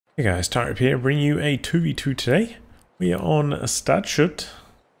Hey guys, Tarek here, bringing you a 2v2 today. We are on Stadshutt.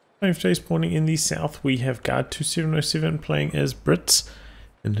 Playing for today's spawning in the south. We have Guard2707 playing as Brits,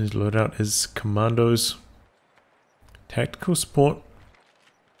 and his loadout is Commandos, Tactical Support,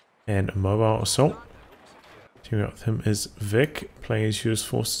 and Mobile Assault. Teaming up with him is Vic, playing as US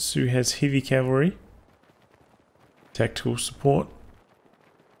Forces, who has Heavy Cavalry, Tactical Support,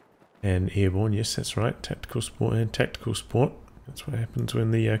 and Airbourne. Yes, that's right, Tactical Support and Tactical Support. That's what happens when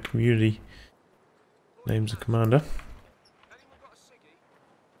the community names a commander.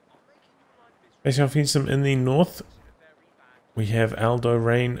 Facing off against them in the north, we have Aldo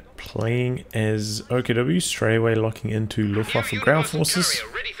Rayne playing as OKW, straight away locking into Luftwaffe ground forces.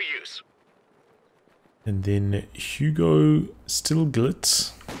 And then Hugo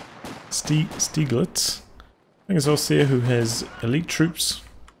Stiglitz, Stiglitz, I think it's Ostheer, who has elite troops,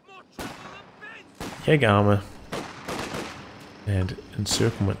 Jäger armor, and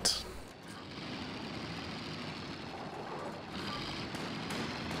Encirclement.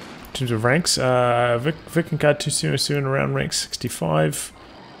 In terms of ranks, Vic and Guard2707 around rank 65,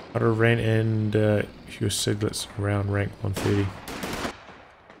 Aldo Rayne and Hugo Stiglitz around rank 130.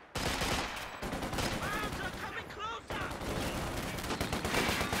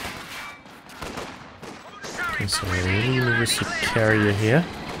 Okay, so universal carrier here.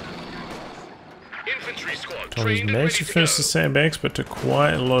 Tommy's managed to finish the sandbags, but took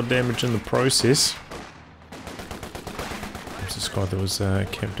quite a lot of damage in the process. There's a squad that was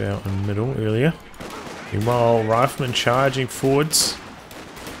camped out in the middle earlier. Meanwhile, Rifleman charging forwards.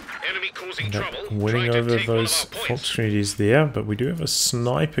 Winning over those Fox communities there, but we do have a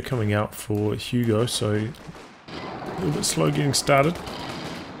sniper coming out for Hugo, so a little bit slow getting started.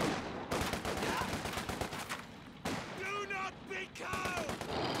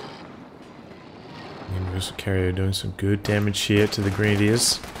 Universal carrier doing some good damage here to the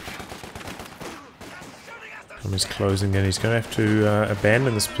Grenadiers. He's closing in. He's going to have to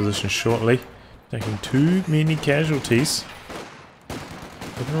abandon this position shortly. Taking too many casualties.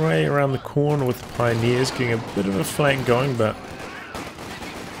 Looking away around the corner with the Pioneers, getting a bit of a flank going, but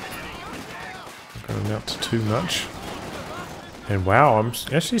not going out to too much. And wow, I'm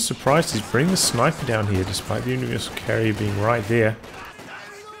actually surprised he's bringing the sniper down here despite the universal carrier being right there.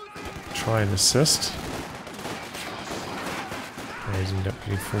 Try and assist. He's ended up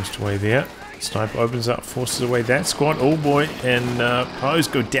getting forced away there. Sniper opens up, forces away that squad. Oh boy, and Poes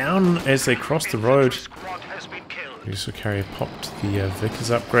go down as they cross the road. Universal carrier popped the Vickers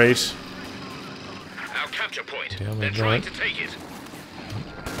upgrade. Our capture point. Down They're trying to take it.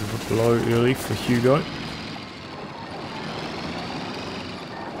 A blow early for Hugo.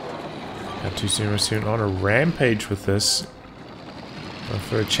 Guard2707 on a rampage with this. Going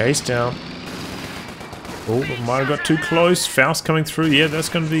for a chase down. Oh, might have got too close. Faust coming through. Yeah, that's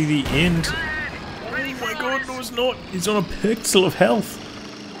going to be the end. Oh my god, no it's not. He's on a pixel of health.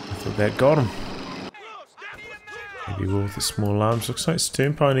 I thought that got him. Maybe with the small arms. Looks like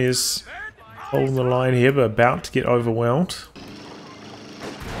Stern Pioneers holding the line here, but about to get overwhelmed.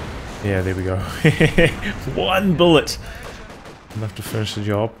 Yeah, there we go. One bullet. Enough to finish the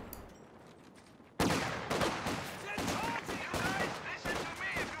job.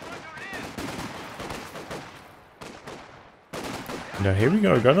 Now here we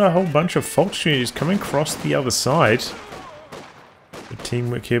go, got a whole bunch of Fox units coming across the other side. The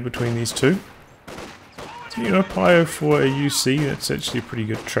teamwork here between these two. So, you know, Pio for a UC, that's actually a pretty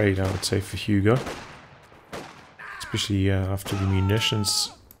good trade, I would say, for Hugo. Especially after the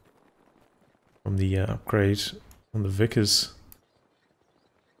munitions from the upgrade on the Vickers.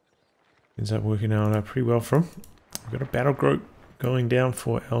 Ends up working out pretty well for him. We've got a battle group going down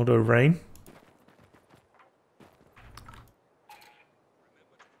for Aldo Rayne.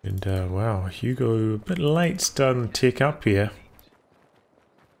 And wow, Hugo a bit late starting to tick up here.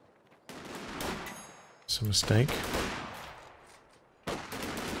 It's a mistake. You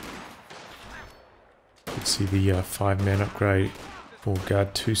can see the 5-man upgrade for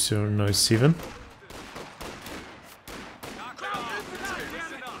Guard2707. I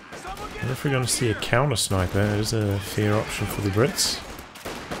wonder if we're going to see a counter sniper. It is a fair option for the Brits.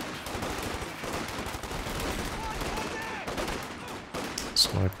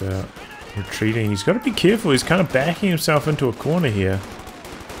 Sniper retreating. He's got to be careful. He's kind of backing himself into a corner here.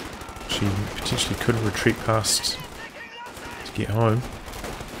 She potentially could retreat past to get home.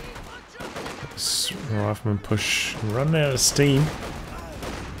 This rifleman push, running out of steam.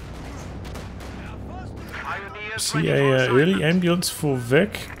 See a early ambulance for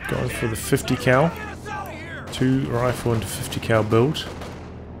Vic, going for the 50 cal. 2 rifle into 50 cal build.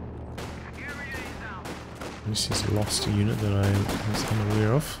 Unless he's lost a unit that I was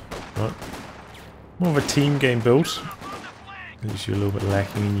unaware of. But more of a team game build. Leaves you a little bit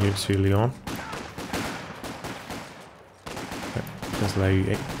lacking in units early on. That does allow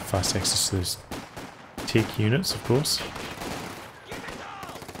you fast access to those tech units, of course.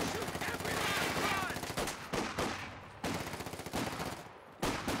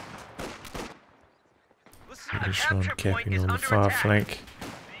 Sean capping on the far flank.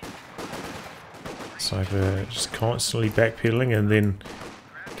 Sniper just constantly backpedaling, and then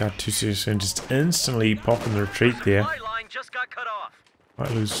Guard2707 just instantly popping the retreat there.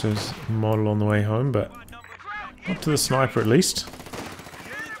 Might lose his model on the way home, but up to the sniper at least.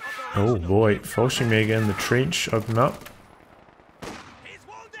 Oh boy, Fallschirmjäger in the trench open up.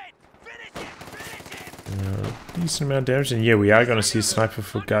 Decent amount of damage, and yeah, we are going to see a sniper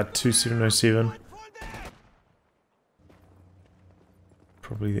for Guard2707.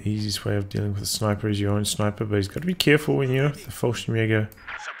 Probably the easiest way of dealing with a sniper is your own sniper, but he's got to be careful when you're the Fallschirmjäger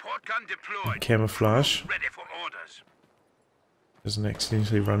camouflage. Doesn't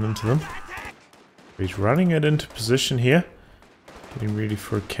accidentally run into them. He's running it into position here. Getting ready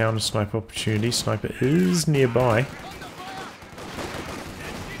for a counter sniper opportunity. Sniper is nearby.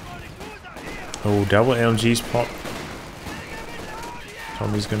 Oh, double LMGs pop.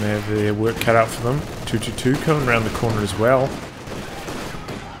 Tommy's going to have their work cut out for them. 222 coming around the corner as well.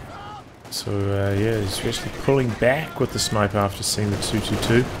 So yeah, he's actually pulling back with the sniper after seeing the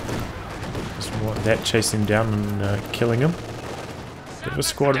 222. Doesn't want that chasing him down and killing him. Bit of a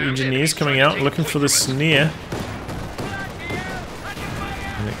squad of engineers coming out looking for the snare.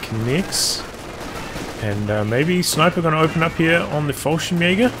 And it connects. And maybe sniper going to open up here on the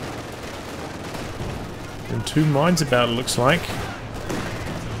Fallschirmjäger. And two mines about it looks like.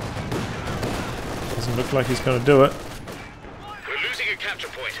 Doesn't look like he's going to do it.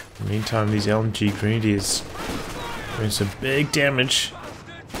 In the meantime, these LMG grenadiers doing some big damage.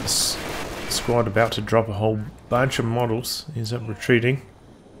 This squad about to drop a whole bunch of models. Ends up retreating.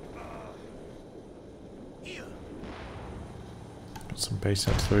 Got some base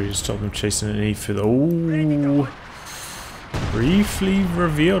artillery to stop them chasing it any further. Oh, briefly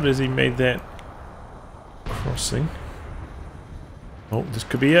revealed as he made that crossing. Oh, this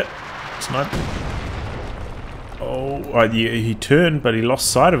could be it. Sniper. Oh, yeah, he turned, but he lost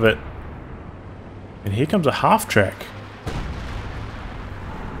sight of it. And here comes a half track.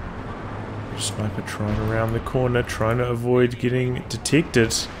 Sniper trying around the corner, trying to avoid getting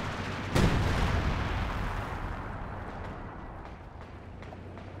detected.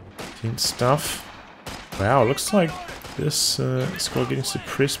 Tense stuff. Wow, looks like this squad getting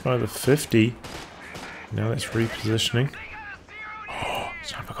suppressed by the 50. Now that's repositioning. Oh,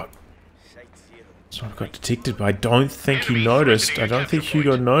 Sniper got detected, but I don't think he noticed. I don't think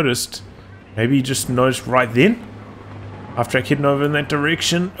Hugo noticed. Maybe he just noticed right then. Half track heading over in that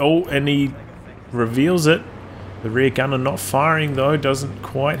direction. Oh, and he reveals it. The rear gunner not firing though, doesn't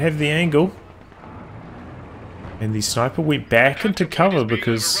quite have the angle. And the sniper went back into cover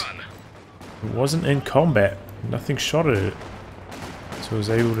because it wasn't in combat. Nothing shot at it. So it was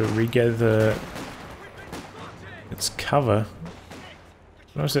able to regather its cover.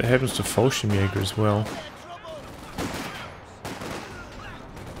 Notice that happens to Fallschirmjäger as well.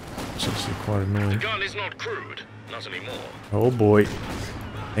 It's actually quite annoying. The gun is not crewed, not anymore. Oh boy.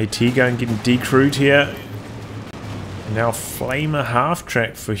 AT gun getting decrewed here. Now Flamer half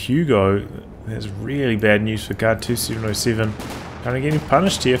track for Hugo. That's really bad news for Guard2707. Kind of getting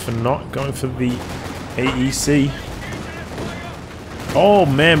punished here for not going for the AEC. Oh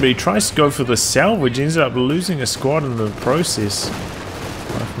man, but he tries to go for the salvage. Ends up losing a squad in the process.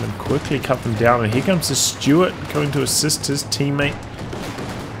 Rifleman quickly cut them down, and here comes the Stewart going to assist his teammate.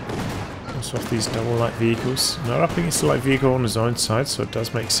 Off these double light vehicles. Not up against the light vehicle on his own side, so it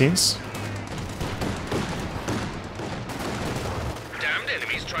does make sense. Damned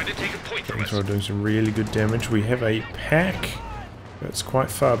enemies trying to take a point from us. We're doing some really good damage. We have a pack that's quite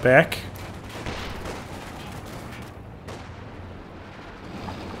far back.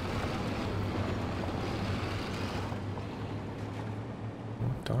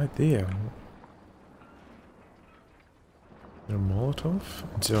 Died there. A Molotov?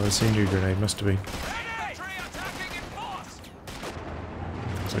 It's an incendiary grenade, must have been.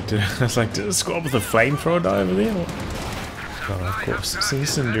 I was like, did a squad with a flamethrower die over there? Oh, of course, it's an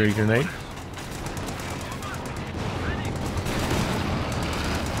incendiary grenade.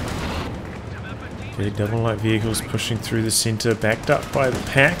 Okay, double light vehicles pushing through the center, backed up by the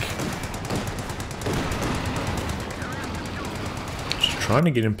pack. Just trying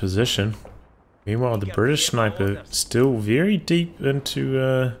to get in position. Meanwhile, the British sniper still very deep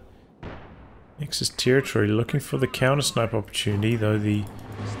into Axis territory, looking for the counter snipe opportunity, though the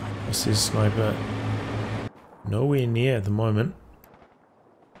Ostheer sniper nowhere near at the moment.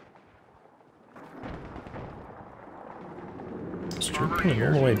 Stuart pulling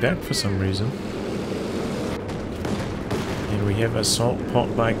all the way back for some reason. And we have assault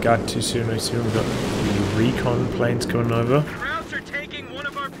pot by Guard2707. We've got the recon planes coming over. Krauts are taking one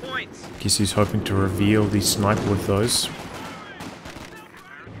of our points. Guess he's hoping to reveal the sniper with those.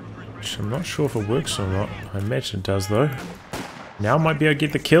 Which I'm not sure if it works or not. I imagine it does though. Now might be able to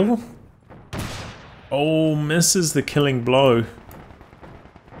get the kill. Oh, misses the killing blow.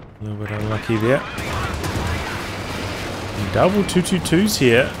 A little bit unlucky there. And double 222s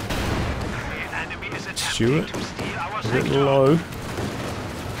here. Stuart a bit low.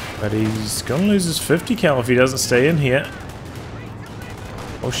 But he's gonna lose his 50 cal if he doesn't stay in here.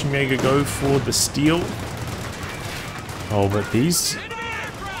 Oshimega go for the steal. Oh, but these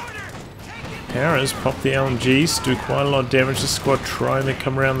Paras pop the LMGs, do quite a lot of damage to the squad, trying to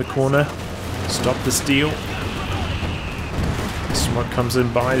come around the corner, stop the steal. Smoke comes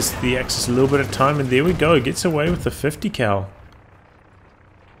in, buys the Axis a little bit of time, and there we go, gets away with the 50 cal.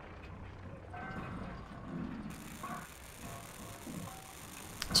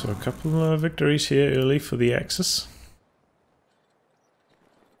 So a couple of victories here early for the Axis.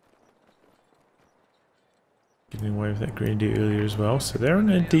 Getting away with that Grenadier earlier as well, so they're in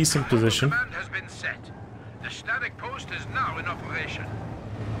a decent position. The static post is now in operation.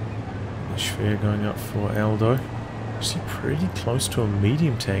 Sphere going up for Aldo. Actually pretty close to a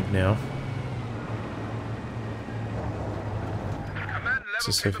medium tank now.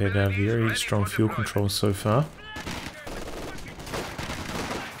 Just have had very strong fuel control so far.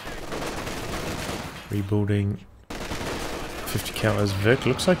 Rebuilding 50 cal as Vic.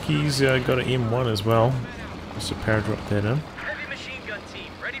 Looks like he's got an M1 as well. Just a paradrop that in. Heavy machine gun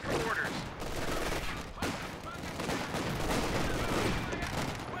team, ready for orders.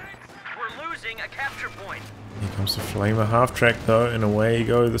 We're losing a capture point. Here comes the Flamer half track though, and away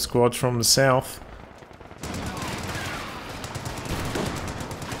go the squads from the south.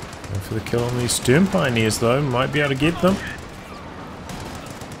 Go for the kill on these Stern Pioneers though, might be able to get them.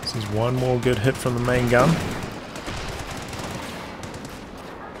 This is one more good hit from the main gun.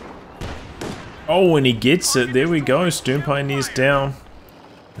 Oh, and he gets it. There we go. Stern Pioneers down.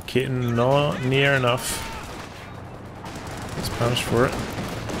 Getting not near enough. Gets punished for it.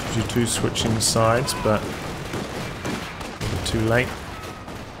 2 switching sides, but too late.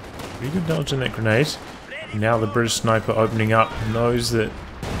 Pretty good dodge in that grenade. Now the British sniper opening up. Knows that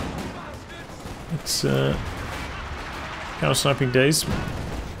it's counter sniping days.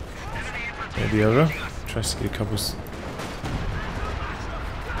 Maybe over. Tries to get a couple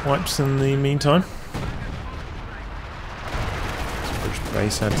wipes in the meantime. British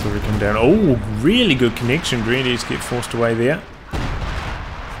base artillery come down. Oh, really good connection. Grenadiers get forced away there.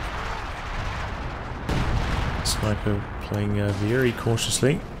 Sniper playing very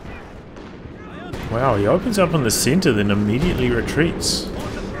cautiously. Wow, he opens up on the center, then immediately retreats.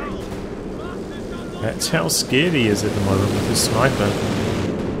 That's how scared he is at the moment with his sniper.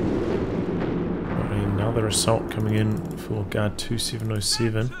 Another assault coming in for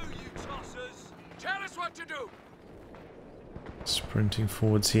Guard2707. Sprinting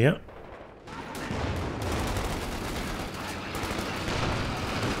forwards here.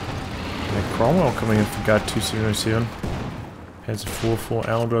 And Cromwell coming in for Guard2707. Has a 4-4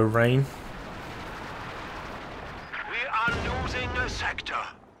 Aldo Rayne. We are losing a sector.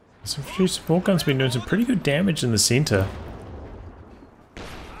 Some few support guns been doing some pretty good damage in the center.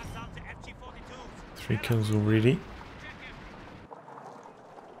 3 kills already.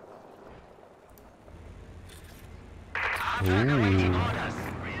 Ooh.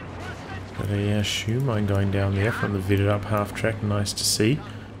 Got a shoe mine going down there from the vetted up half track. Nice to see.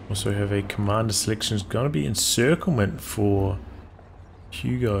 Also have a commander selection. It's going to be Encirclement for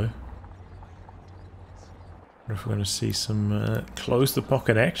Hugo. I wonder if we're going to see some close the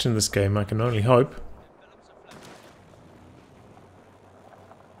pocket action this game. I can only hope.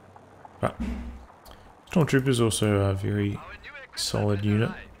 But Stormtroopers also a very solid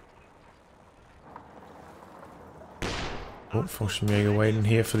unit. Oh, Schwarzenegger waiting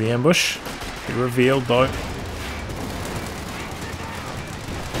here for the ambush. Get revealed though.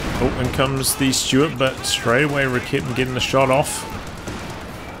 Oh, in comes the Stuart, but straight away Rakit getting the shot off.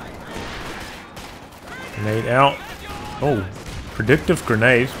 Grenade out. Oh, predictive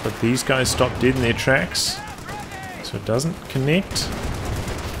grenade, but these guys stop dead in their tracks. So it doesn't connect.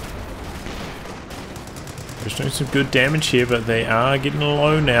 They're doing some good damage here, but they are getting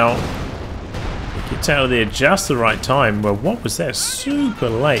low now. It gets out of there just the right time. Well, what was that? Super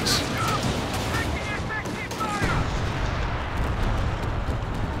late.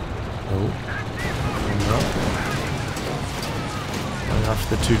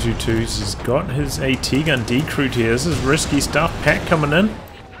 After the 222s, he's got his AT gun decrewed here. This is risky stuff. Pack coming in.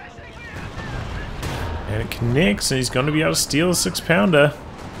 And it connects, and he's going to be able to steal a 6-pounder.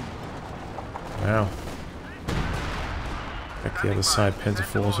 Wow. Back the other side, Panzer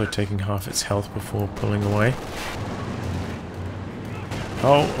IV also taking half its health before pulling away.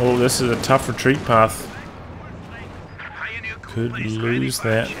 Oh, this is a tough retreat path. Could lose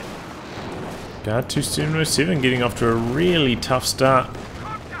that. Guard2707 getting off to a really tough start.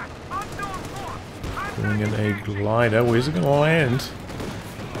 Pulling in a glider. Where's it going to land?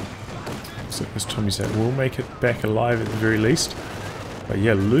 Looks like this Tommy said we'll make it back alive at the very least. But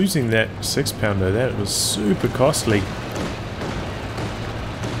yeah, losing that 6-pounder, that was super costly.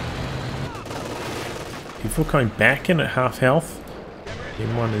 Before coming back in at half health.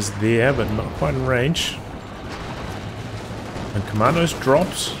 M1 is there, but not quite in range. And Commandos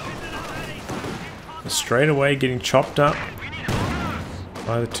drops. Straight away getting chopped up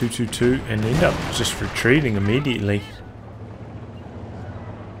by the 222 and end up just retreating immediately.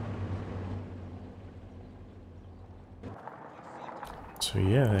 So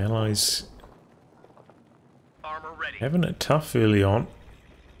yeah, the Allies having it tough early on.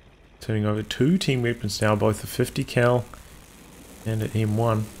 Turning over 2 team weapons now, both a 50 cal and an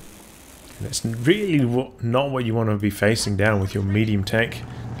M1. And that's really not what you want to be facing down with your medium tank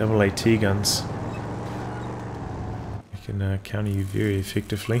double AT guns. They can counter you very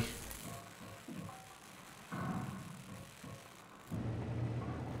effectively.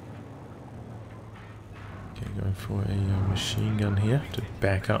 Okay, going for a machine gun here to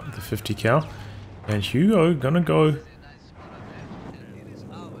back up the 50 cal. And Hugo gonna go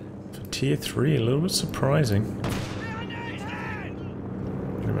for tier 3, a little bit surprising.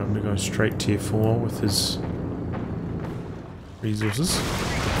 I'm going straight tier 4 with his resources.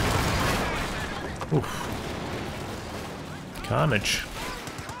 Oof. Carnage.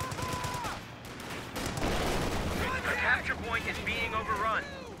 The capture point is being overrun.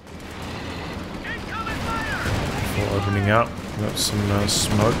 Before opening up, got some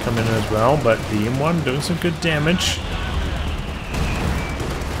smoke coming in as well, but the M1 doing some good damage.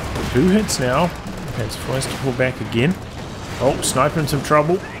 2 hits now. That's forced to pull back again. Oh, sniper in some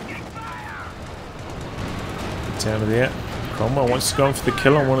trouble. Gets out of there. Cromwell wants to go in for the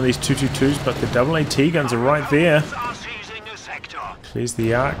kill on one of these 222s, but the double AT guns are right there. Clears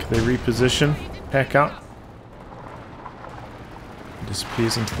the arc, they reposition, pack up.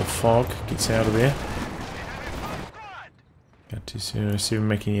 Disappears into the fog, gets out of there. Guard2707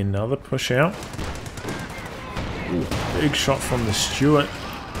 making another push out. Ooh, big shot from the Stewart.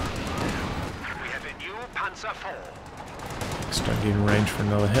 Don't get in range for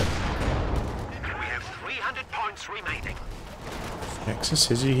another hit. We have 300 points remaining.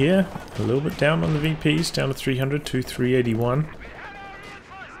 Axis, is he here? A little bit down on the VPs, down to 300 to 381.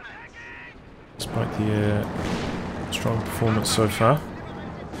 Despite the strong performance so far.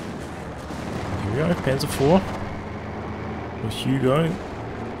 Here we go, Panzer IV. With Hugo.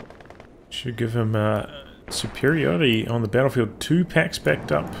 Should give him superiority on the battlefield. 2 packs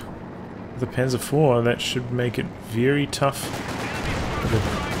backed up. The Panzer IV, that should make it very tough for the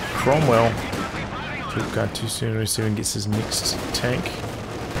Cromwell. Guard2707 gets his next tank,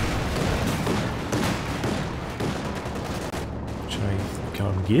 which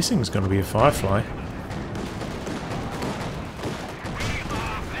I'm guessing is going to be a Firefly.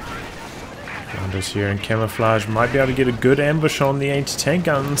 Commandos here in camouflage might be able to get a good ambush on the anti-tank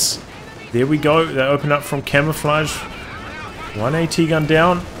guns. There we go, they open up from camouflage. 1 AT gun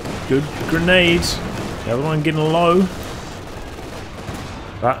down. Good grenade. The other one getting low.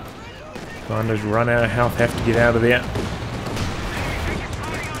 But Commandos run out of health, have to get out of there.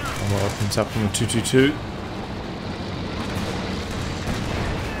 One opens up on the 222.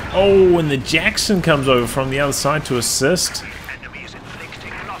 Oh, and the Jackson comes over from the other side to assist.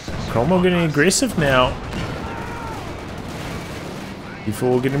 Cromwell getting aggressive now.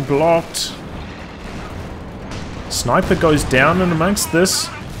 Before getting blocked. Sniper goes down in amongst this.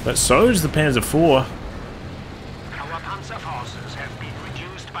 But so is the Panzer IV. Our Panzer forces have been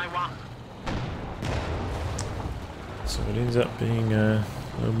reduced by 1. So it ends up being a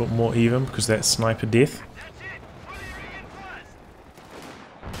little bit more even because that's sniper death.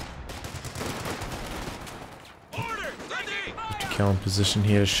 Cal in position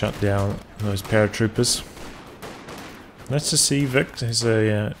here to shut down those paratroopers. Nice to see Vic has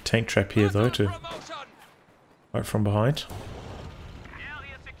a tank trap here though to fight from behind.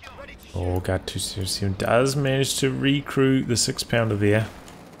 Oh, Guard2707 does manage to recruit the 6-pounder there.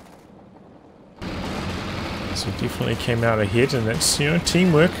 So definitely came out ahead, and that's, you know,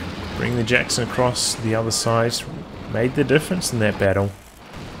 teamwork. bring the Jackson across the other side. Made the difference in that battle.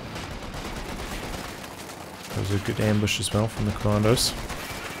 That was a good ambush as well from the Commandos.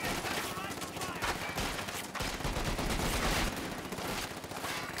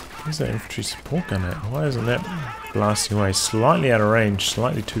 Where's that infantry support gun at? Why isn't that blasting away? Slightly out of range,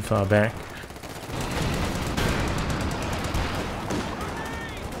 slightly too far back.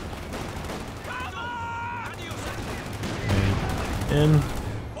 And in.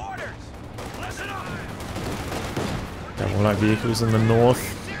 Double light vehicles in the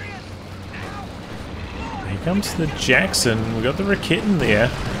north. Here comes the Jackson. We got the Raketen there.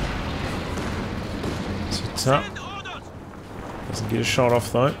 Sits up. Doesn't get a shot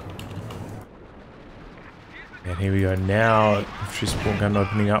off though. And here we go. Now, infantry support gun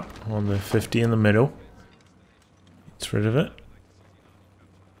opening up on the 50 in the middle. Gets rid of it.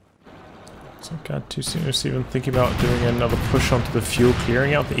 So Guard2707 thinking about doing another push onto the fuel,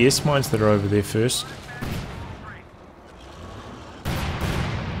 clearing out the S mines that are over there first.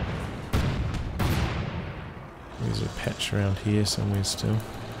 There's a patch around here somewhere still.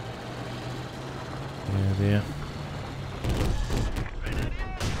 Yeah, there.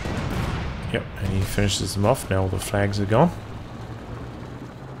 Yep, and he finishes them off. Now all the flags are gone.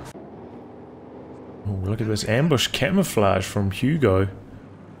 Oh, look at this ambush camouflage from Hugo.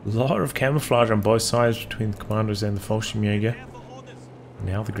 A lot of camouflage on both sides between the Commandos and the Fallschirmjäger.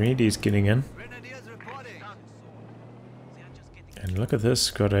 Now the Grenadiers getting in. And look at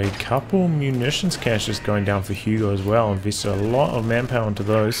this, got a couple munitions caches going down for Hugo as well. Invested a lot of manpower into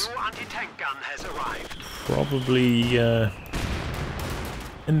those. Probably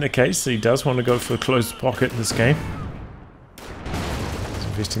indicates that he does want to go for a closed pocket in this game. He's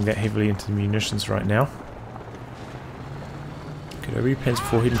investing that heavily into the munitions right now. Good over plans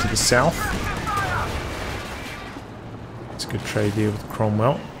before heading to the south. It's a good trade there with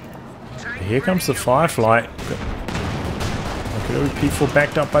Cromwell. Here comes the Firefly. P4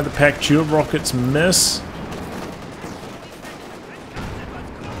 backed up by the pack. Dual rockets miss.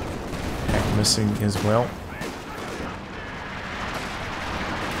 Pack missing as well.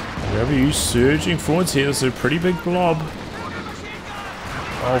 W surging forwards here. There's a pretty big blob.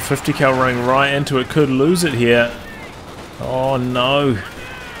 Oh, 50 cal running right into it. Could lose it here. Oh no.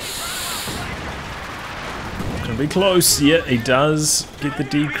 Gonna be close. Yeah, he does get the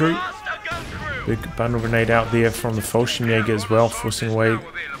D crew. Big bundle grenade out there from the Fallschirmjäger as well, forcing away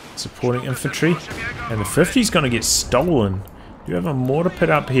supporting infantry. And the 50's going to get stolen. Do have a mortar pit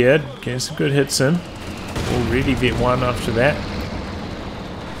up here, getting some good hits in. Already get one after that.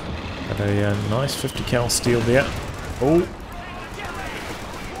 Got a nice 50 cal steel there. Oh.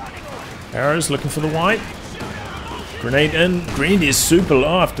 Arrows looking for the white. Grenade in. Green is super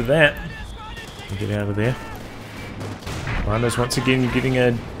low after that. Get out of there. Commandos once again getting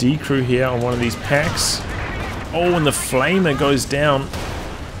a D crew here on one of these packs. Oh, and the flamer goes down.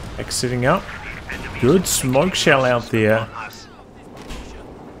 Pack sitting up. Good smoke shell out there.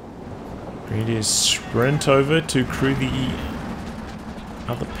 Grenadiers sprint over to crew the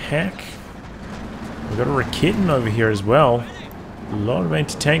other pack. We've got a Raketen over here as well. A lot of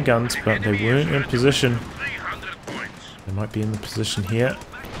anti-tank guns, but they weren't in position. They might be in the position here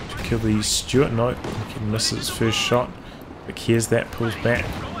to kill the Stuart. No, he misses his first shot. But here's that, pulls back.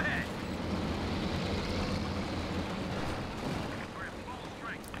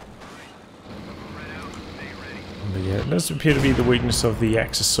 But yeah, it does appear to be the weakness of the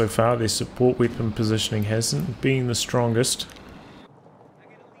Axis so far. Their support weapon positioning hasn't been the strongest.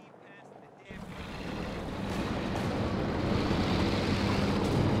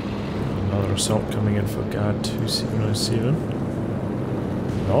 Another assault coming in for Guard2707.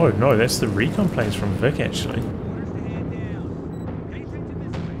 Oh no, that's the recon planes from Vic actually.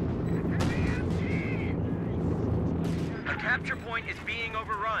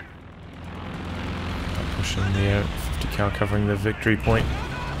 Pushing there, 50 cal covering the victory point.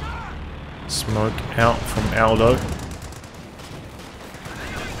 Smoke out from Aldo.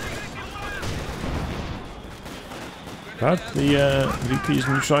 But the VP is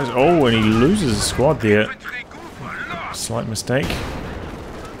neutralized. Oh, and he loses a squad there. Slight mistake.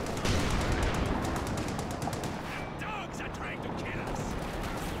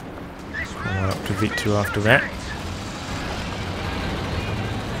 Up to V2 after that.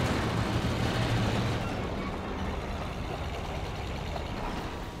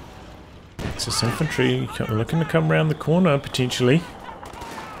 Axis infantry looking to come around the corner potentially.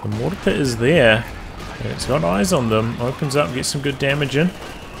 The mortar pit is there. And it's got eyes on them. Opens up, gets some good damage in.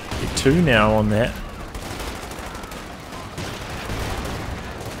 Get two now on that.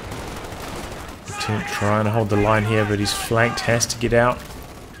 Lieutenant trying to hold the line here, but he's flanked, has to get out.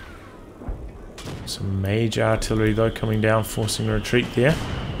 Some major artillery though coming down, forcing a retreat there.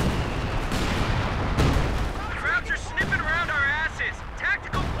 Crowds are sniffing around our asses.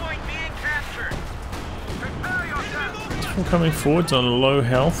 Tactical point being captured. Prepare yourself. Coming forwards on low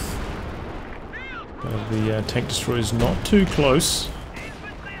health. The tank destroyer is not too close.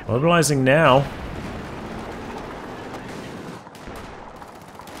 Mobilizing now.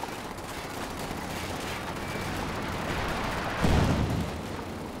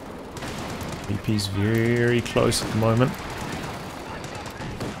 VP's very close at the moment.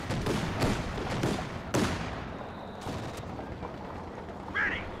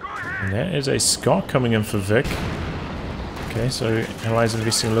 And that is a Scot coming in for Vic. Okay, so Allies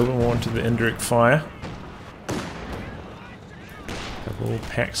investing a little bit more into the indirect fire. Couple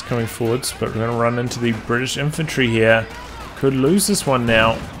packs coming forwards, but we're going to run into the British infantry here. Could lose this one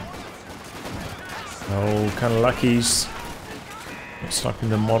now. Oh, kind of luckies. Not sniping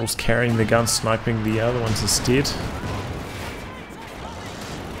the models, carrying the guns, sniping the other ones instead.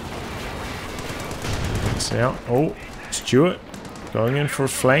 That's out. Oh, Stewart going in for a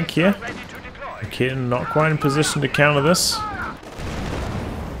flank here. Okay, not quite in position to counter this.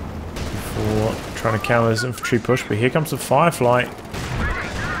 Before trying to counter this infantry push, but here comes the Firefly.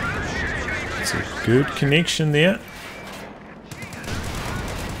 It's a good connection there.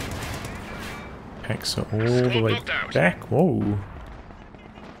 Packs are all the way back. Whoa.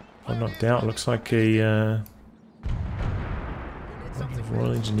 Got knocked out. Looks like a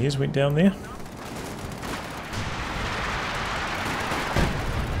Royal Engineers went down there.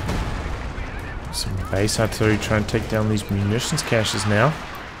 Some base artillery trying to take down these munitions caches now.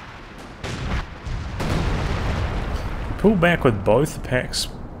 Pull back with both the packs.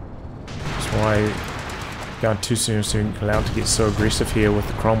 That's why Guard2707 allowed to get so aggressive here with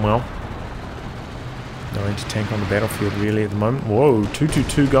the Cromwell. No anti-tank on the battlefield really at the moment. Whoa,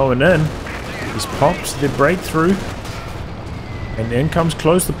 222 going in. This pops the breakthrough. And in comes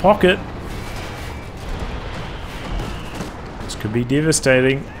Close the Pocket. This could be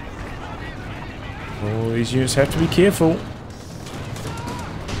devastating. All these units have to be careful.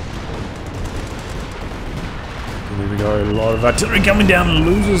 Here we go, a lot of artillery coming down and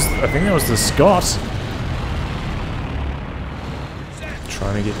loses. I think that was the Scot.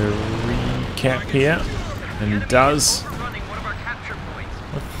 Trying to get a recap here. And he does.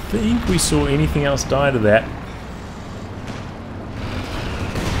 I think we saw anything else die to that.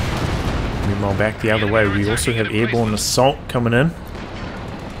 Meanwhile, back the other way, we also have airborne assault coming in.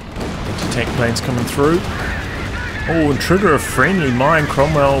 Anti-tank planes coming through. Oh, and trigger a friendly mine.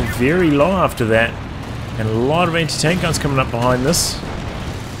 Cromwell very low after that. And a lot of anti-tank guns coming up behind this.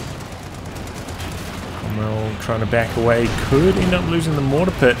 Cromwell trying to back away. Could end up losing the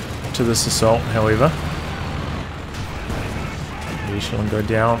mortar pit to this assault, however. Echelon go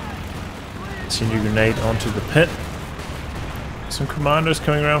down. Incendiary grenade onto the pit. Some commandos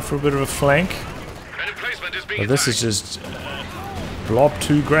coming around for a bit of a flank. But this is just blob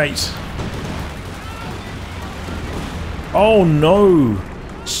too great. Oh no!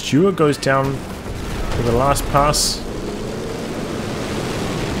 Stewart goes down for the last pass.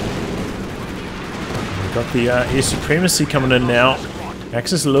 We've got the air supremacy coming in now.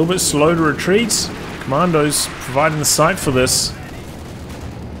 Axis a little bit slow to retreat. Commandos providing the site for this.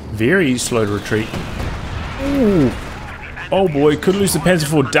 Very slow to retreat. Ooh. Oh boy, could lose the Panzer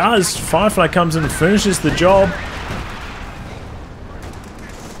IV. Does. Firefly comes in and finishes the job.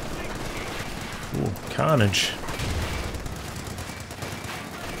 Ooh, carnage.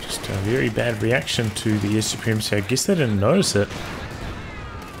 Just a very bad reaction to the air supremacy. I guess they didn't notice it.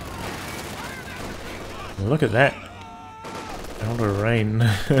 Look at that. Aldo Rayne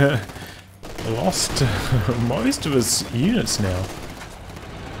lost most of his units now.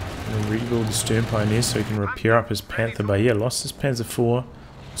 Rebuild the Stern Pioneer so he can repair up his Panther, but yeah, lost his Panzer IV,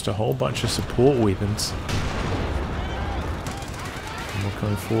 just a whole bunch of support weapons. And we're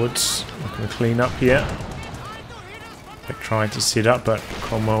going forwards, we're going to clean up here. They're trying to set up, but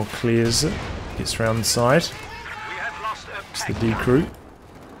Cromwell clears it, gets around the side. It's the D crew.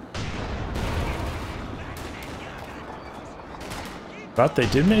 But they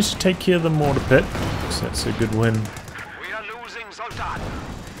did manage to take care of the mortar pit, so that's a good win. We are losing Soldat.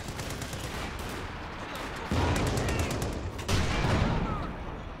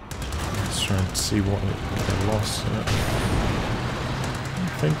 Trying to see what they lost. I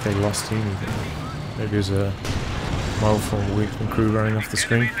don't think they lost anything. Maybe there's a model from Weapon crew running off the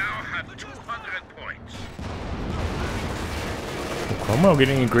screen. Well, Cromwell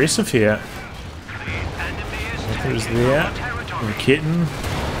getting aggressive here. Panther's there. And Kitten.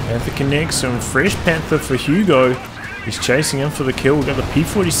 Panther connects. Some fresh Panther for Hugo. He's chasing him for the kill. We've got the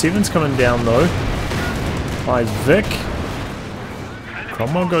P-47s coming down though. By Vic.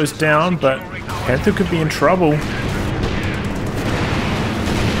 Cromwell goes down, but Panther could be in trouble.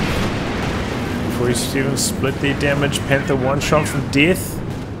 47 split their damage. Panther one shot from death.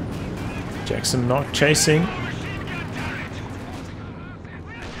 Jackson not chasing.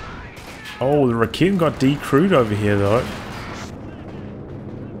 Oh, the Rakim got decrewed over here though.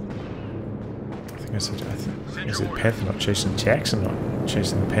 I think I said Panther not chasing Jackson, not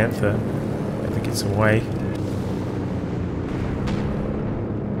chasing the Panther. Panther gets away.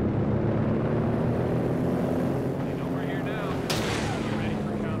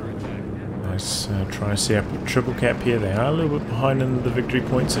 Nice try to see up a triple cap here. They are a little bit behind in the victory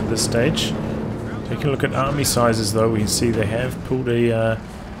points at this stage. Taking a look at army sizes though, we can see they have pulled a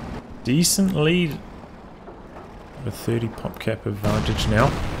decent lead with 30 pop cap advantage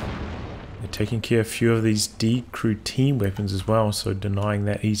now. They're taking care of a few of these decrewed team weapons as well, so denying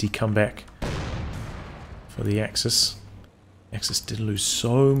that easy comeback for the Axis. Axis did lose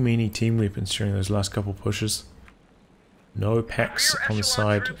so many team weapons during those last couple pushes. No packs on the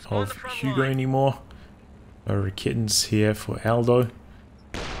side of Hugo anymore. No Rakitans here for Aldo.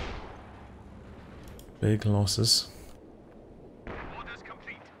 Big losses.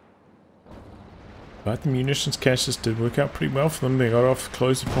 But the munitions caches did work out pretty well for them. They got off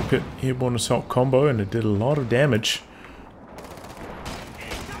close pocket airborne assault combo and it did a lot of damage.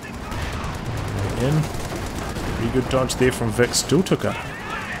 In. Pretty good dodge there from Vic. Still took a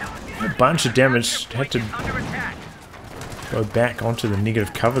bunch of damage. Had to go back onto the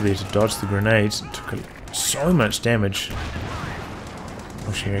negative cover there to dodge the grenades. It took so much damage.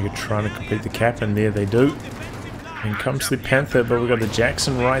 Ostheer trying to complete the cap, and there they do. In comes the Panther, but we've got the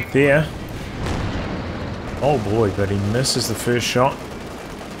Jackson right there. Oh boy, but he misses the first shot.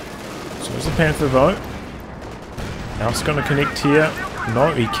 So is the Panther though. Faust's going to connect here.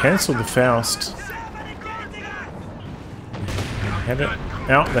 No, he cancelled the Faust. They had it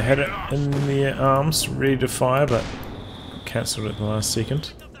out, they had it in their arms, ready to fire, but cancelled it at the last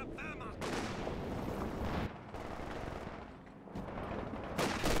second.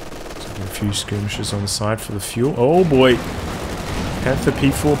 So a few skirmishes on the side for the fuel. Oh boy! Panther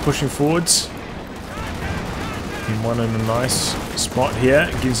P4 pushing forwards. One in a nice spot here.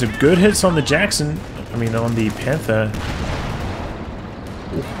 Getting some good hits on the Jackson. I mean on the Panther.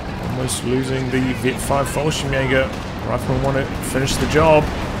 Ooh, almost losing the Vet 5 Fallschirmjäger. Rifleman want to finish the job.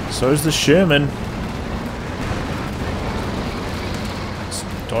 So is the Sherman. It's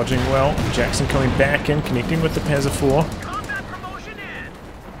dodging well. Jackson coming back in, connecting with the Panzer IV.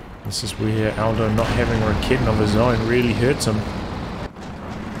 This is where Aldo not having a Raketten of his own really hurts him.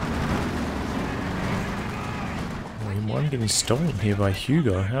 One getting stolen here by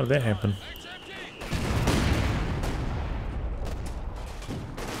Hugo. How did that happen?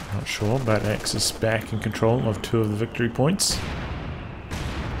 Not sure, but Axis back in control of 2 of the victory points.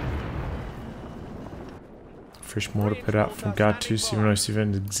 Fresh mortar put up from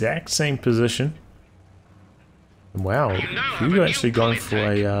Guard2707, exact same position. Wow, Hugo actually going for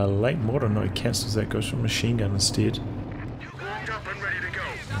a late mortar. No, he cancels that, goes for a machine gun instead.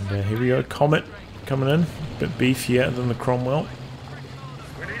 And here we go, Comet coming in, a bit beefier than the Cromwell.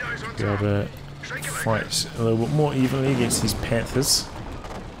 Be able to fight a little bit more evenly against these Panthers.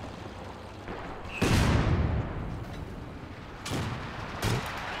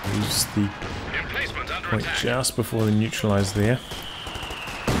 Use the point just before they neutralise there.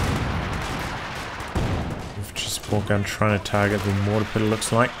 Support gun trying to target the mortar pit, it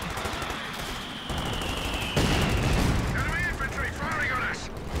looks like.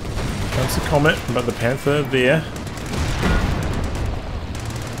 Comes the Comet, but the Panther there.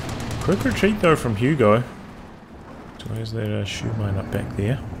 Quick retreat though from Hugo. So where's that shoe mine up back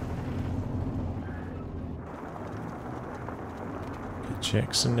there?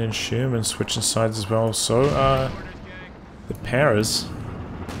 Jackson and Sherman switching sides as well. So the Paras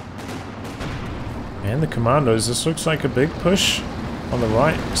and the Commandos. This looks like a big push on the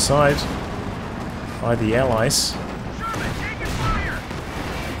right side by the Allies.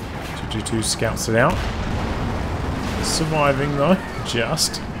 222 scouts it out. Surviving though,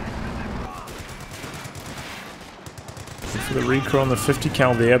 just. Good for the recall on the 50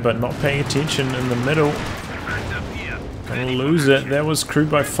 cal there, but not paying attention in the middle. Gonna lose it. That was crewed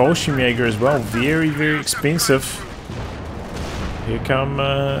by Fallschirmjäger as well. Very, very expensive. Here come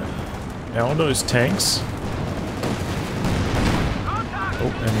Aldo's tanks.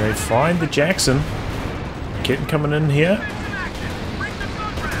 Oh, and they find the Jackson. Kitten coming in here.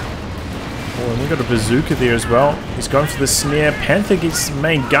 Oh, and we've got a bazooka there as well. He's going for the snare. Panther gets the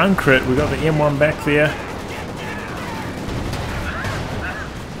main gun crit. We've got the M1 back there.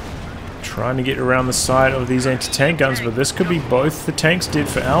 Trying to get around the side of these anti-tank guns, but this could be both the tanks dead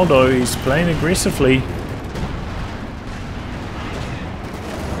for Aldo. He's playing aggressively.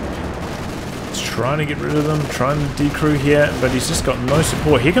 He's trying to get rid of them, trying to decrew here, but he's just got no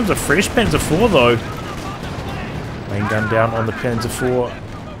support. Here comes a fresh Panzer IV though. Main gun down on the Panzer IV.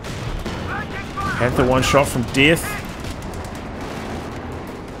 Panther one shot from death.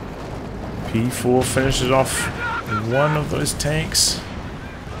 P4 finishes off one of those tanks.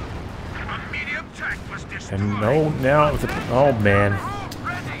 And no, now oh man.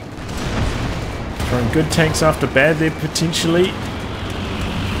 Throwing good tanks after bad there potentially.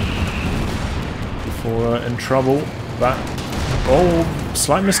 Before in trouble. But oh,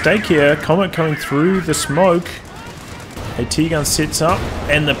 slight mistake here. Comet coming through the smoke. AT gun sets up,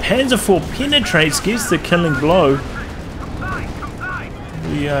 and the Panzer IV penetrates, gets the killing blow.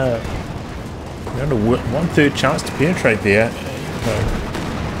 We had a 1/3 chance to penetrate there.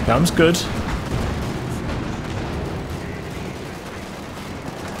 Gun's good.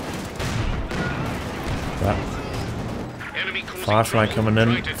 But Firefly coming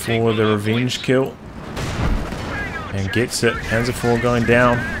in for the revenge kill. And gets it. Panzer IV going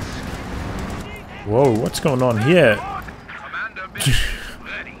down. Whoa, what's going on here?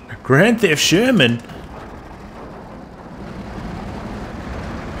 Grand Theft Sherman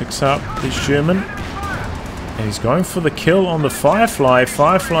picks up his Sherman and he's going for the kill on the Firefly.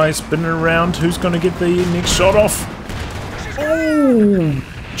 Firefly spinning around. Who's going to get the next shot off? Oh!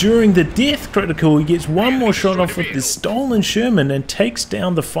 During the death critical, he gets one more shot off with the stolen Sherman and takes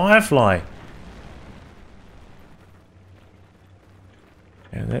down the Firefly.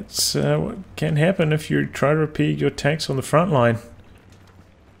 And that's what can happen if you try to repair your tanks on the front line.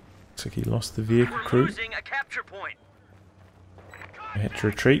 Looks like he lost the vehicle crew. I had to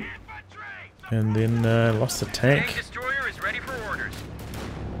retreat. And then lost the tank.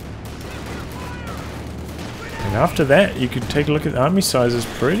 And after that, you could take a look at the army sizes.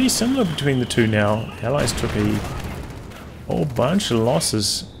 Pretty similar between the two now. Allies took a whole bunch of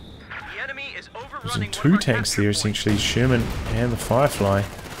losses. Using two tanks there, essentially, Sherman and the Firefly.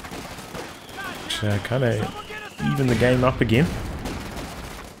 Which kind of even the game up again.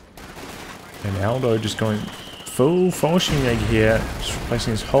 And Aldo just going full Fallschirmjäger here, just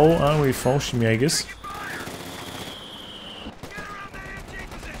replacing his whole army with Fallschirmjägers.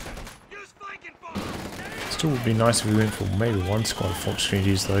 Still would be nice if we went for maybe one squad of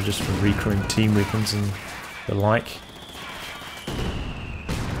Fallschirmjägers though, just for recurring team weapons and the like.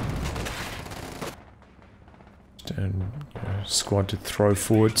 And squad to throw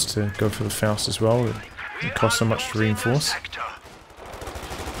forwards to go for the Faust as well. It costs so much to reinforce.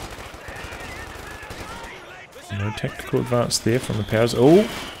 No tactical advance there from the powers. Oh!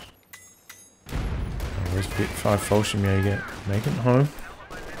 Where's Vet 5 Fallschirmjäger? Making it home.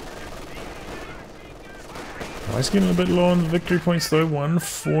 Oh, he's getting a bit low on the victory points though.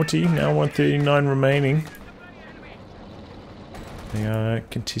 140, now 139 remaining. They are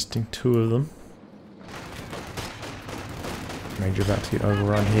contesting two of them. Major about to get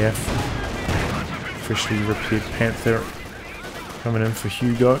overrun here. Freshly repaired Panther coming in for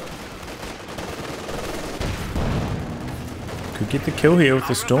Hugo. Could get the kill here with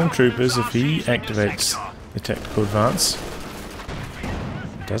the Stormtroopers if he activates the tactical advance.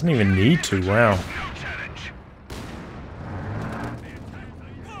 Doesn't even need to, wow.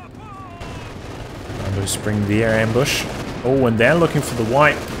 Commandos spring the air ambush. Oh, and they're looking for the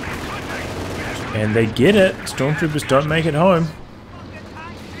white. And they get it. Stormtroopers don't make it home.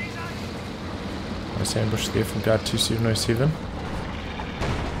 Nice ambush there from Guard2707.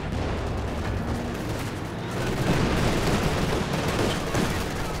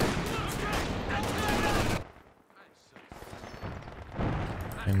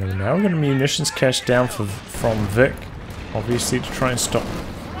 And then now we're going to munitions cache down from Vic. Obviously to try and stop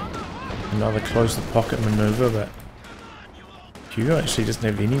another close the pocket maneuver, but Hugo actually doesn't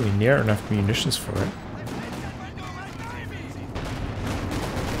have anywhere near enough munitions for it.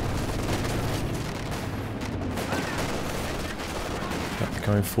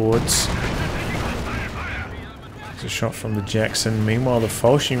 Going forwards. There's a shot from the Jackson. Meanwhile, the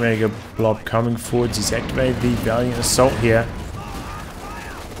Fallschirmjäger blob coming forwards. He's activated the Valiant Assault here.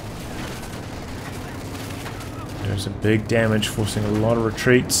 There's a big damage, forcing a lot of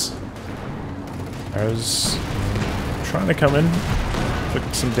retreats. Arrows trying to come in,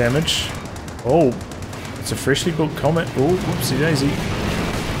 inflict some damage. Oh, it's a freshly built Comet. Oh, whoopsie daisy.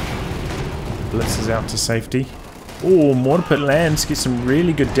 Blitz is out to safety. Oh, Mortar Pit lands, gets some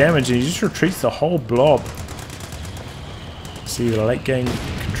really good damage, and he just retreats the whole blob. See the late game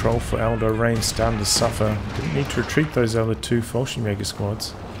control for Aldo Rayne starting to suffer. Didn't need to retreat those other two Fallschirmjäger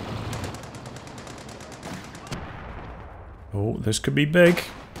squads. Oh, this could be big.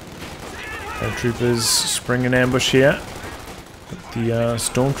 Paratroopers spring an ambush here. The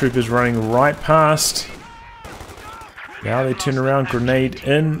stormtroopers running right past. Now they turn around, grenade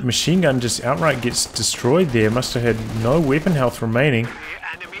in. Machine gun just outright gets destroyed there. Must have had no weapon health remaining.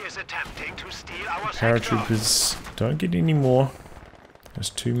 Paratroopers don't get any more.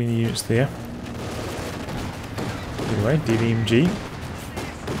 There's too many units there. Anyway, DVMG.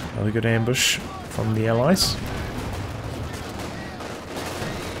 Another good ambush from the Allies.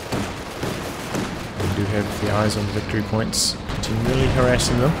 We do have the eyes on the victory points, continually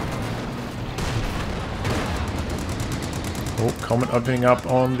harassing them. Oh, Comet opening up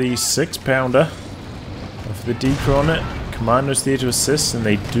on the 6-pounder. With the decro on it. Commandos there to assist, and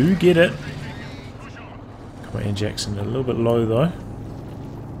they do get it. Command Jackson a little bit low though.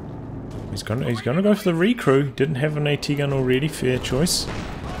 He's gonna go for the recrew. Didn't have an AT gun already. Fair choice.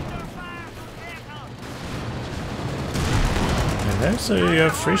 And that's a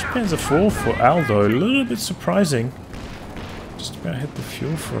fresh Panzer IV for Aldo. A little bit surprising. Just about hit the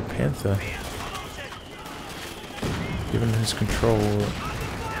fuel for a Panther. Given his control,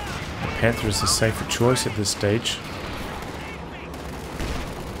 the Panther is the safer choice at this stage.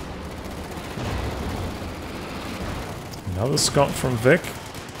 Another Scott from Vic.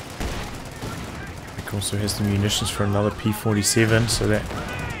 Vic also has the munitions for another P-47, so that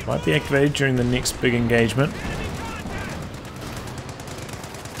might be activated during the next big engagement.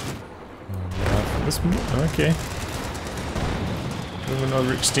 Okay.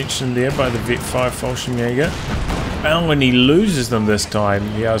 Another extension there by the Vet 5 Fallschirmjäger. Oh, and he loses them this time.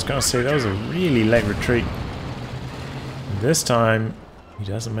 Yeah, I was going to say that was a really late retreat. This time, he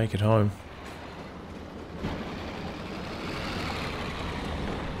doesn't make it home.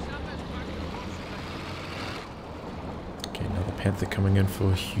 Okay, another Panther coming in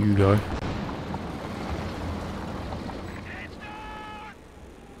for Hugo.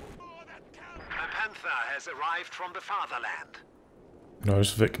 Arrived from the fatherland.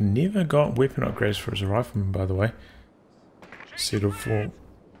 Notice Vic never got weapon upgrades for his rifleman, by the way. Settled for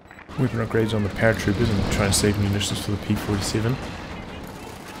weapon upgrades on the paratroopers and try and save munitions for the P-47.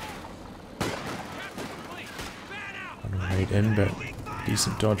 Raid in, but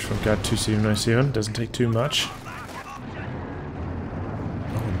decent dodge from Guard2707. Doesn't take too much.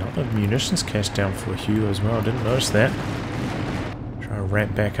 Oh, another munitions cache down for Hugo as well. Didn't notice that. Try to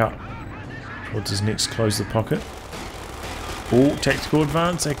ramp back up towards his next close the pocket. Oh, tactical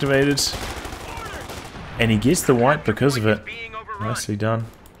advance activated. And he gets the white because of it. Nicely done.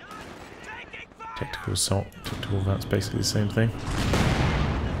 Tactical assault, tactical advance, basically the same thing.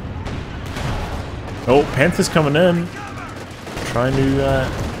 Oh, Panther's coming in. Trying to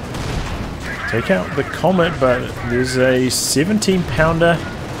take out the Comet, but there's a 17-pounder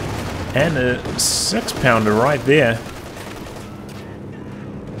and a 6-pounder right there.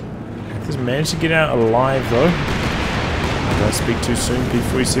 Panther's managed to get out alive though. Don't speak too soon.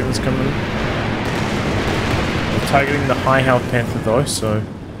 P-47's coming. We're targeting the high health Panther though, so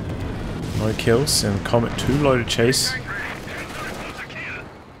no kills. And Comet too low to chase.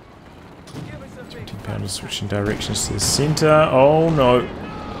 17-pounder switching directions to the center. Oh no!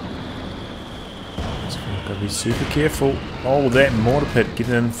 So we've got to be super careful. Oh, that mortar pit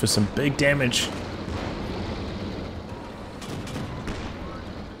getting in for some big damage.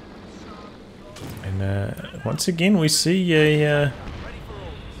 Once again, we see a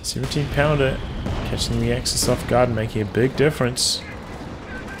 17-pounder catching the Axis off guard and making a big difference.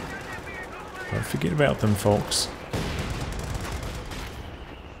 Don't forget about them, folks.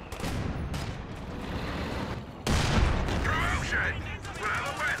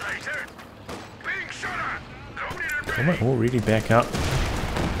 Comet already back up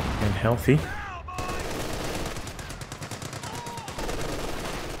and healthy.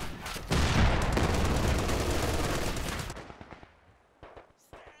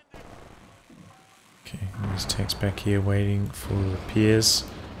 Tanks back here waiting for repairs.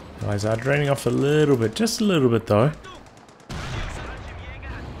 Guys are draining off a little bit, just a little bit though.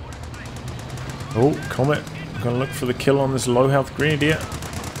 Oh, Comet, I'm gonna look for the kill on this low health Grenadier.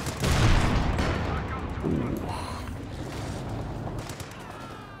 Ooh.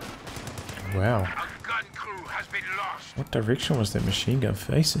 Wow. What direction was that machine gun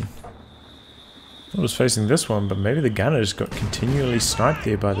facing? I was facing this one, but maybe the gunner just got continually sniped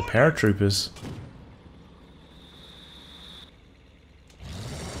there by the paratroopers.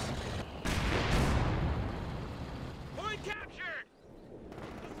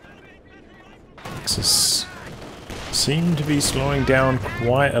 Seem to be slowing down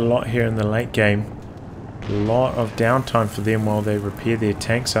quite a lot here in the late game. A lot of downtime for them while they repair their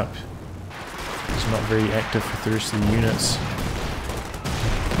tanks up. He's not very active with the rest of the units.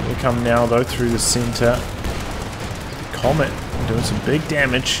 They come now though through the center. The Comet doing some big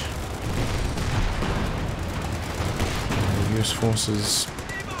damage. The US forces,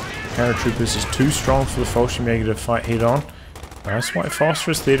 paratroopers is too strong for the Fallschirmjäger to fight head on. Nice white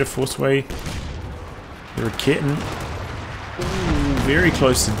phosphorus there to force away the Raketen. Ooh, very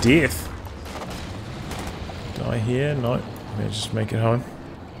close to death. Die here? No. May just make it home.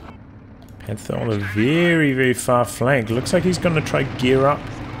 Panther on a very, very far flank. Looks like he's going to try gear up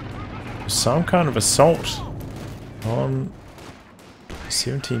some kind of assault on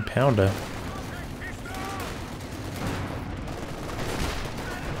 17 pounder.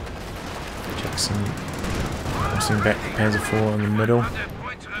 Jackson forcing back the Panzer IV in the middle.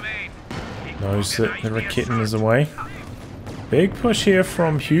 Knows that the Raketen is away. Big push here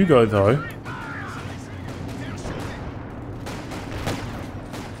from Hugo though.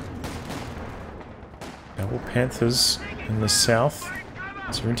 Double Panthers in the south.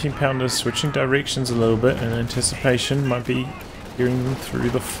 17 pounders switching directions a little bit in anticipation. Might be hearing them through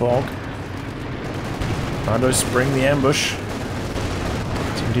the fog. Commandos spring the ambush.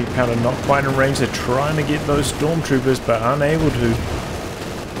 17 pounder not quite in range. They're trying to get those stormtroopers but unable to.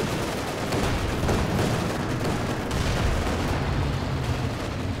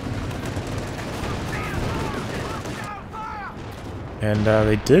 And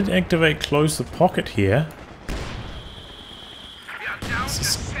they did activate close the pocket here.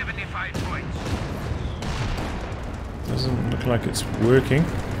 Doesn't look like it's working.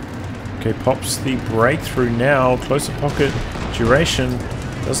 Okay, pops the breakthrough now. Close the pocket duration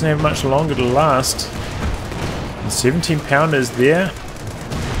doesn't have much longer to last. The 17 pounder is there.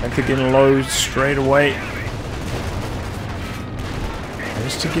 Panther getting low straight away.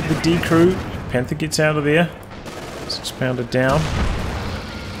 Managed to get the D crew. Panther gets out of there. 6 pounder down.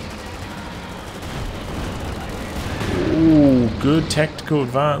 Ooh, good tactical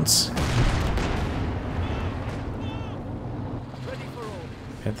advance.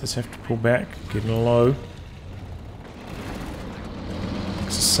 Panthers have to pull back, getting low.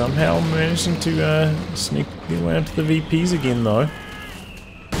 Somehow managing to sneak their way into the VPs again though.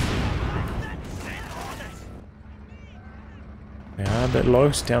 They are a bit low,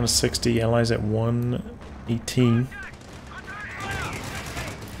 it's down to 60, allies at 118.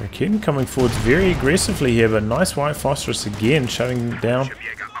 Raketen coming forwards very aggressively here, but nice white phosphorus again, shutting them down.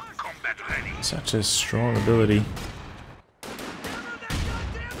 Such a strong ability.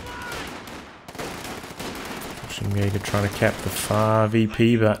 Schwarzenegger trying to cap the far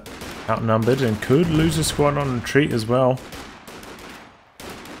VP, but outnumbered and could lose a squad on retreat as well.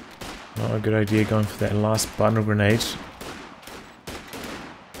 Not a good idea going for that last bundle grenade.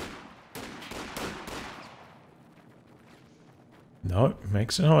 No,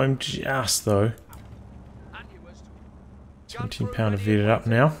 makes it home just though. 17 pounder vetted up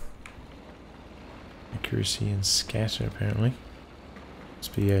now. Accuracy and scatter apparently.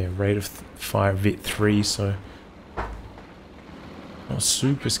 Must be a rate of fire vet 3, so not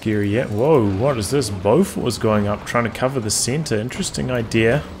super scary yet. Whoa, what is this? Beaufort was going up, trying to cover the center. Interesting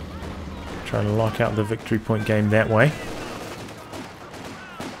idea. Trying to lock out the victory point game that way.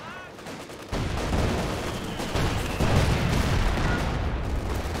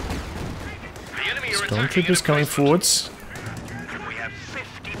 Stormtroopers coming forwards.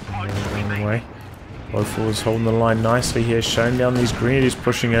 On the way. Beaufort is holding the line nicely here, showing down these grenadiers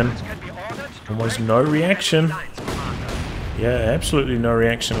pushing in. Almost no reaction. Yeah, absolutely no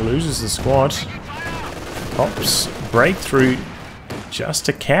reaction. Loses the squad. Pops breakthrough just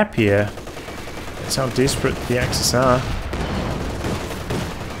a cap here. That's how desperate the Axis are.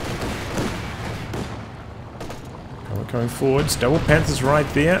 Going forwards. Double Panthers right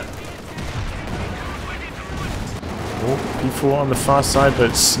there. P4 on the far side,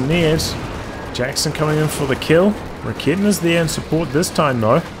 but snared. Jackson coming in for the kill. Raketen is there in support this time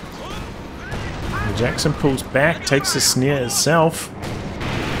though. And Jackson pulls back, takes the snare itself.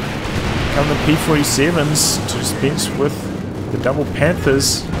 Come the P47s to dispense with the double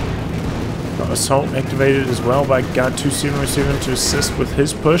Panthers. Got assault activated as well by Guard2707 to assist with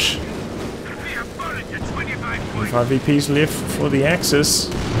his push. 25 VPs left for the Axis.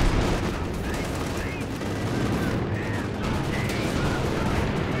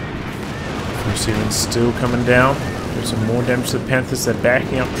 P47 still coming down. There's some more damage to the Panthers. They're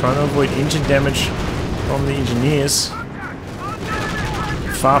backing up, trying to avoid engine damage from the engineers.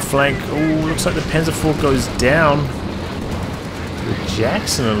 Far flank. Oh, looks like the Panzer IV goes down. The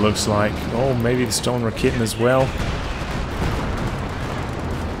Jackson, it looks like. Oh, maybe the stolen Raketen as well.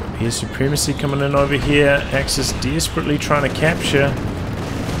 Here's Supremacy coming in over here. Axis desperately trying to capture.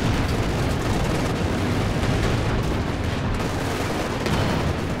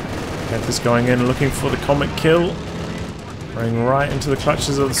 Panthers going in looking for the comet kill. Running right into the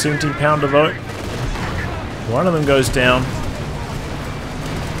clutches of the 17-pounder though. One of them goes down.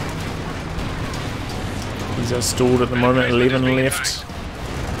 These are stalled at the moment, 11 left.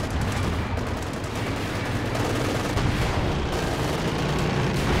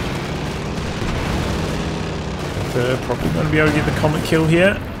 They're probably going to be able to get the comet kill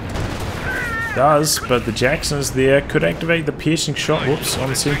here. Does, but the Jackson's there. Could activate the piercing shot. Whoops, on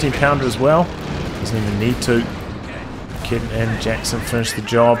the 17-pounder as well. Doesn't even need to. Kid and Jackson finish the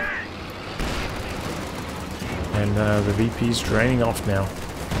job. And the VP's draining off now.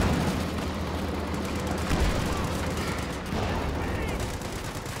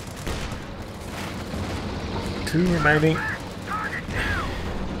 Two remaining.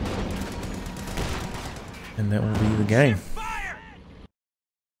 And that will be the game.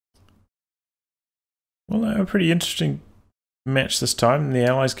 Well, a pretty interesting match this time. The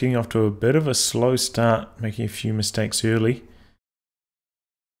Allies getting off to a bit of a slow start, making a few mistakes early.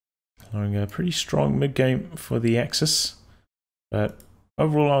 Allowing a pretty strong mid-game for the Axis. But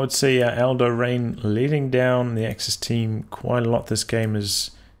overall, I would say Aldo Rayne letting down the Axis team quite a lot this game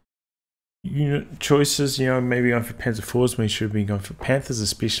as unit choices. You know, maybe going for Panzer IVs when he should have been going for Panthers,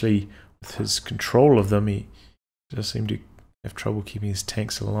 especially with his control of them. He does seem to have trouble keeping his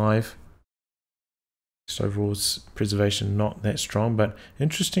tanks alive. Just overall preservation not that strong, but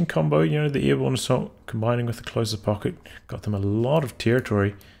interesting combo. You know, the airborne assault combining with the closest pocket got them a lot of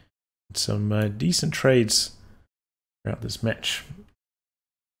territory and some decent trades throughout this match.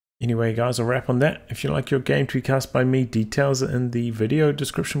 Anyway, guys, I'll wrap on that. If you like your game to be cast by me, details are in the video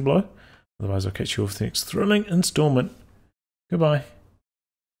description below. Otherwise, I'll catch you all for the next thrilling installment. Goodbye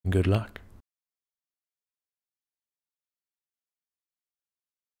and good luck.